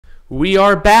We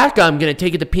are back. I'm going to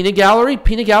take it to Peanut Gallery.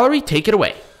 Peanut Gallery, take it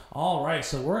away. All right,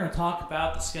 so we're going to talk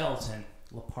about the skeleton,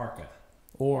 Parka,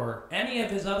 or any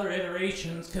of his other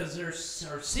iterations, because there's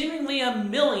seemingly a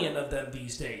million of them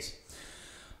these days.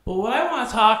 But what I want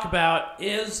to talk about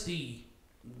is the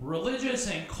religious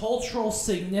and cultural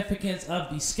significance of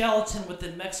the skeleton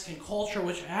within Mexican culture,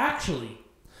 which actually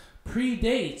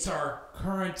predates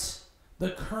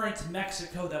the current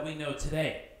Mexico that we know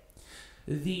today.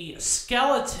 The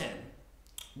skeleton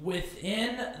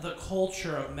within the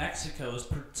culture of Mexico is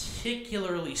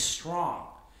particularly strong.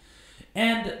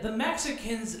 And the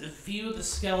Mexicans view the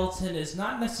skeleton as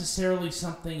not necessarily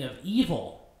something of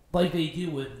evil, like they do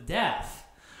with death,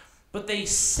 but they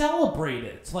celebrate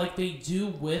it like they do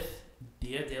with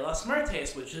Dia de los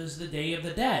Muertos, which is the Day of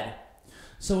the Dead.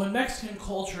 So in Mexican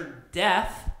culture,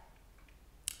 death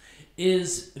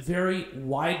is very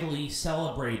widely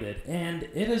celebrated, and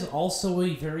it is also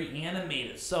a very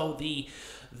animated. So the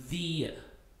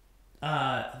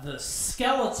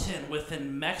skeleton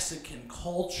within Mexican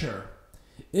culture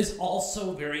is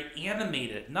also very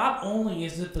animated. Not only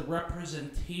is it the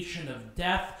representation of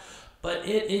death, but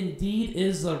it indeed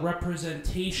is the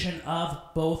representation of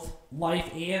both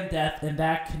life and death and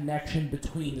that connection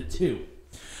between the two.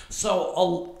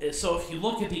 So if you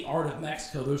look at the art of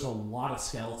Mexico, there's a lot of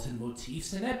skeleton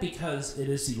motifs in it because it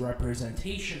is the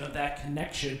representation of that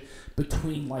connection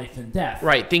between life and death.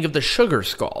 Right, think of the sugar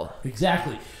skull.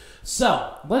 Exactly.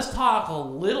 So let's talk a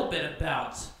little bit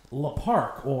about La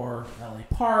Park, or LA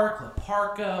Park, La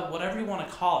Parka, whatever you want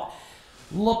to call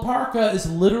it. La Parka is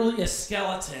literally a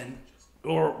skeleton,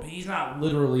 or he's not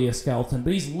literally a skeleton,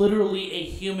 but he's literally a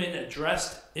human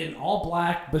dressed in all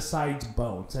black besides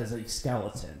bones as a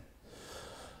skeleton.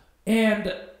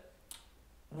 And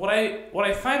what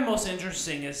I find most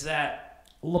interesting is that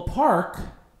La Park,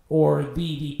 or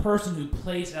the person who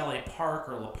plays LA Park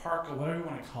or La Parka, whatever you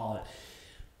want to call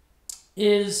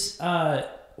it,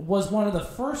 was one of the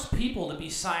first people to be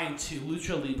signed to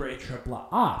Lucha Libre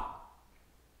AAA.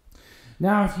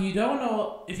 Now, if you don't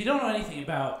know anything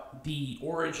about the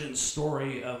origin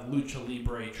story of Lucha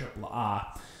Libre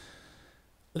AAA,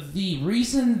 the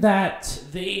reason that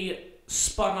they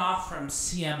spun off from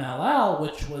CMLL,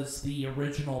 which was the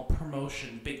original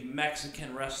promotion, big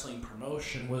Mexican wrestling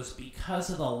promotion, was because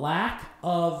of the lack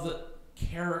of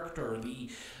character.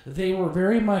 They were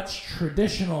very much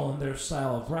traditional in their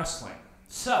style of wrestling.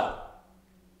 So,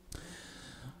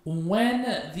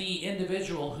 when the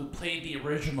individual who played the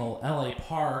original LA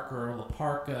Park or La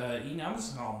Parka, I'm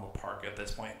just going to call him La Parka at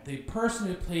this point, the person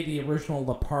who played the original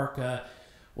La Parka,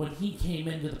 when he came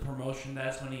into the promotion,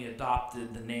 that's when he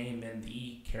adopted the name and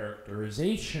the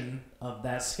characterization of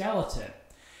that skeleton.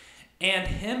 And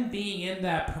him being in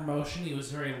that promotion, he was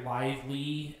very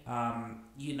lively.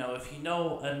 If you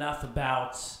know enough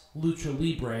about Lucha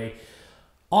Libre,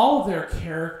 all of their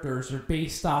characters are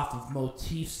based off of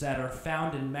motifs that are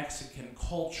found in Mexican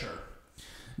culture.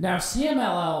 Now,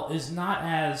 CMLL is not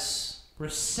as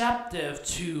receptive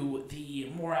to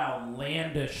the more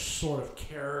outlandish sort of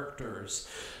characters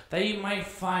that you might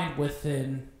find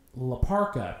within La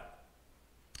Parka.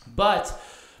 But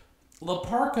La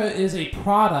Parka is a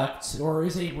product, or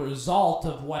is a result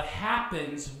of what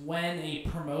happens when a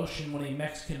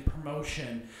Mexican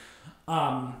promotion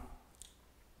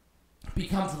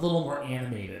becomes a little more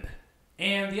animated.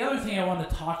 And the other thing I want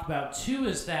to talk about too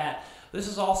is that this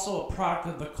is also a product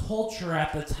of the culture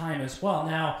at the time as well.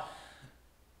 Now,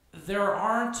 there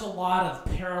aren't a lot of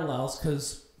parallels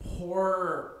because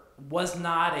horror was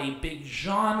not a big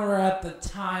genre at the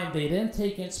time. They didn't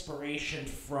take inspiration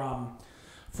from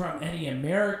any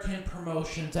American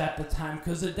promotions at the time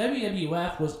because the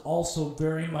WWF was also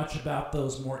very much about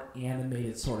those more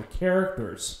animated sort of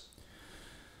characters.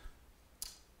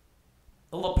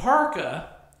 La Parka,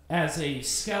 as a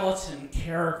skeleton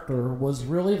character, was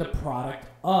really the product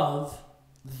of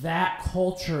that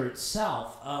culture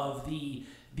itself, of the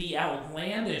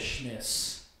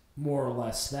outlandishness, more or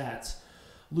less, that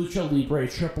Lucha Libre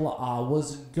AAA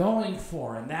was going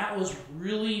for. And that was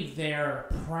really their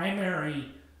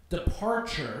primary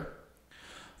departure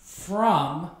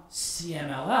from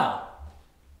CMLL.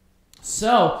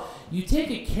 So, you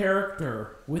take a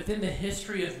character within the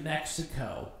history of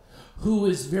Mexico who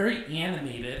is very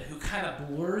animated, who kind of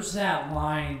blurs that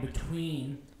line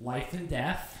between life and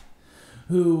death,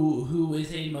 who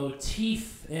is a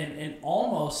motif and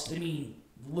almost,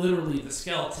 literally the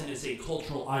skeleton is a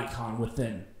cultural icon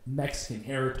within Mexican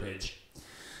heritage.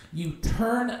 You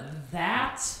turn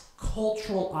that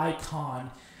cultural icon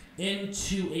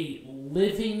into a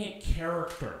living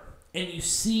character, and you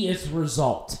see its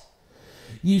result.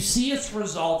 You see its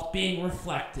result being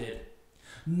reflected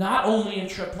not only in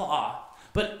AAA,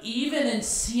 but even in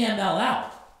CMLL,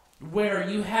 where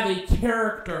you have a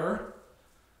character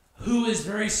who is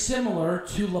very similar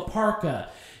to La Parka.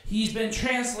 He's been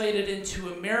translated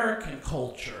into American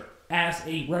culture as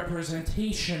a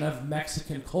representation of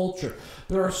Mexican culture.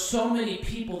 There are so many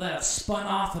people that have spun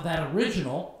off of that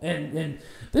original, and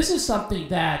this is something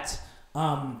that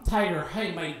Tiger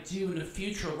Height might do in a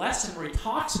future lesson where he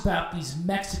talks about these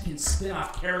Mexican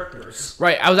spin-off characters.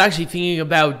 Right, I was actually thinking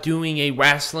about doing a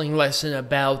wrestling lesson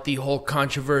about the whole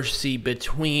controversy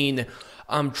between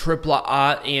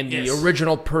AAA and the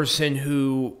original person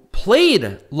who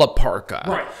played La Parka.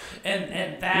 Right,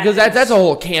 and that because that's a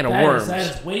whole can of worms.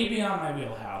 That is way beyond my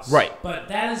wheelhouse. Right, but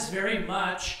that is very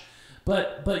much.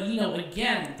 But you know,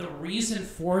 again, the reason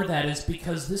for that is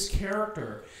because this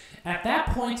character, at that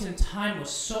point in time, was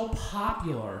so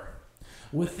popular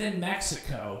within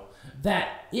Mexico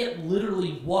that it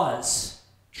literally was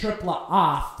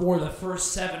AAA for the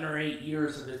first 7 or 8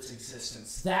 years of its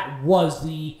existence. That was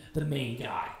the main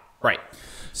guy. Right.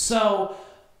 So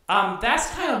that's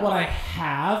kind of what I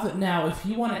have. Now, if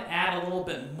you want to add a little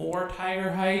bit more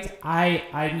Tiger Height,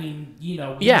 I mean, you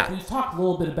know, we've talked a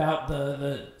little bit about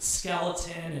the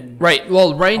skeleton and right.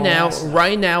 Well, right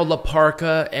now, La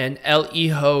Parka and El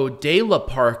Hijo de La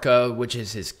Parka, which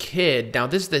is his kid. Now,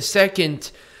 this is the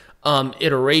second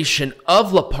iteration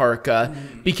of La Parka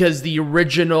because the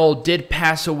original did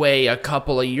pass away a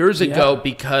couple of years ago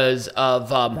because of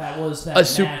that was that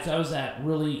match. That was that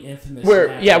really infamous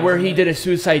match, where he did a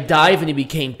suicide dive and he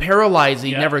became paralyzed.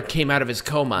 He never came out of his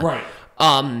coma.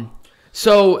 Right.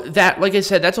 So that, like I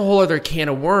said, that's a whole other can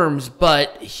of worms.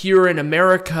 But here in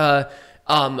America,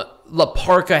 La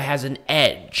Parka has an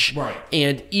edge. Right.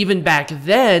 And even back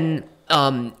then,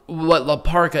 what La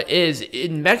Parka is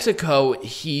in Mexico,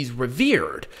 he's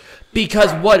revered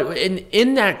because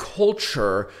in that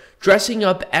culture, dressing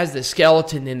up as the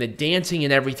skeleton and the dancing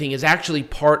and everything is actually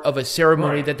part of a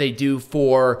ceremony that they do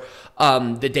for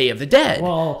the Day of the Dead.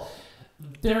 Well,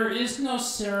 there is no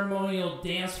ceremonial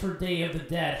dance for Day of the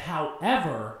Dead.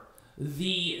 However,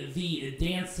 the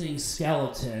dancing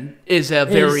skeleton is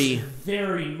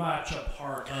very much a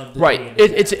part of the right.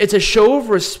 It's a show of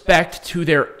respect to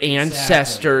their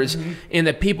ancestors and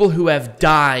the people who have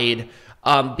died,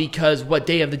 because what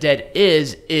Day of the Dead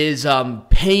is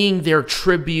paying their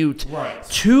tribute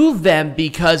to them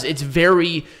because it's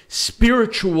very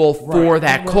spiritual for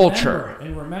that culture.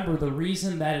 And remember, the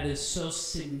reason that it is so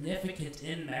significant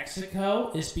in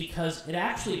Mexico is because it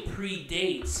actually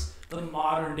predates the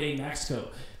modern day Mexico.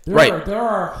 There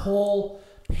are whole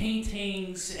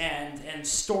paintings and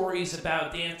stories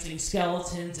about dancing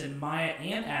skeletons in Maya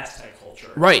and Aztec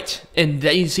culture. Right. And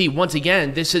then you see, once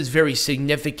again, this is very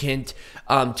significant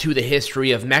to the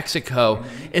history of Mexico.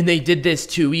 And they did this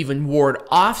to even ward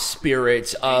off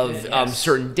spirits of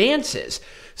certain dances.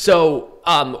 So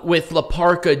with La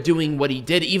Parka doing what he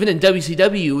did, even in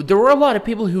WCW, there were a lot of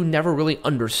people who never really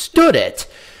understood it.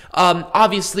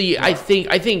 Obviously, I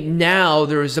think now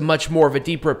there is a much more of a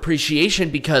deeper appreciation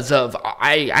because of,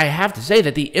 I have to say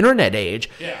that the internet age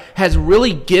has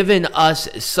really given us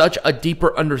such a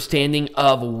deeper understanding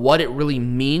of what it really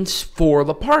means for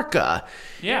La Parka.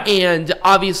 Yeah. And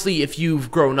obviously, if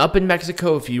you've grown up in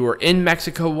Mexico, if you were in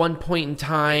Mexico one point in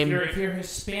time, if you're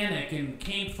Hispanic and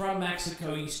came from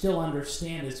Mexico, you still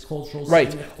understand its cultural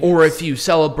significance. Or if you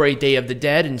celebrate Day of the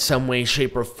Dead in some way,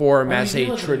 shape, or form as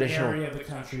a traditional area of the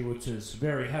country which is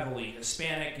very heavily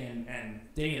Hispanic, and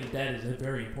Day of the Dead is a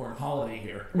very important holiday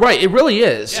here. Right, it really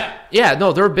is. Yeah.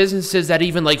 No, there are businesses that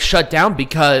even shut down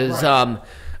because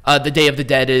the Day of the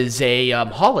Dead is a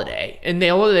holiday, and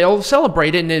they'll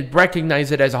celebrate it and they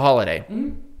recognize it as a holiday.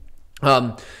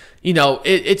 You know,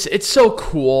 it's so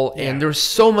cool, and there's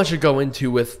so much to go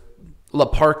into with La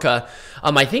Parka.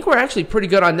 I think we're actually pretty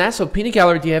good on that. So, Peanut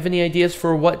Gallery, do you have any ideas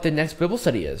for what the next Bible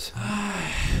study is?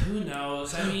 Who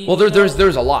knows? I mean,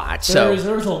 there's a lot.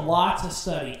 There's a lot to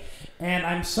study. And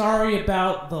I'm sorry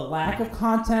about the lack of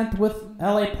content with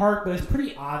LA Park, but it's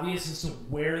pretty obvious as to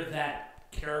where that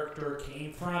character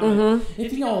came from.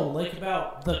 If you know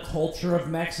about the culture of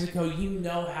Mexico, you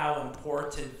know how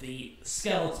important the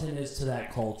skeleton is to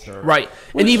that culture. Right.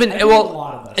 And even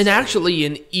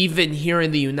even here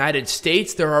in the United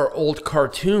States, there are old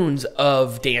cartoons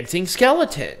of dancing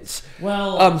skeletons.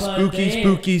 Well,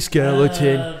 spooky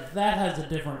skeleton. that has a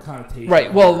different connotation.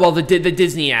 Right. Well, the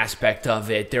Disney aspect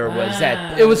of it, there was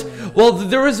that. It was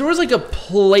there was like a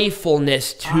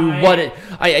playfulness to what it.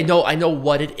 I know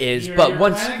what it is, but you're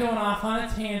once kind of going off on a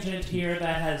tangent here.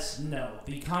 That has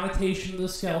the connotation of the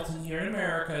skeleton here in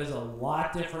America is a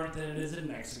lot different than it is in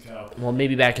Mexico. well,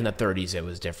 maybe back in the 30s it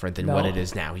was different than what it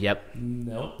is now. Yep.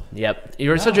 Nope. Yep.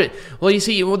 You're such a well. You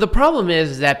see, the problem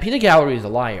is that Peanut Gallery is a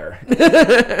liar.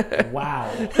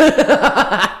 Wow.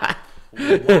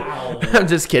 Wow. I'm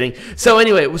just kidding. So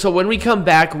anyway, when we come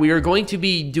back, we are going to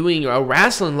be doing a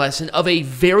wrestling lesson of a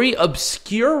very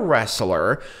obscure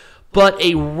wrestler, but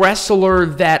a wrestler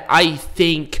that I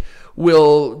think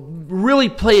will really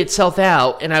play itself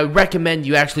out, and I recommend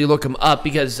you actually look him up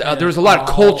because there's a lot of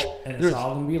culture. And it's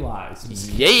all going to be lies.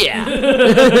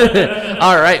 Yeah.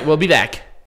 All right, we'll be back.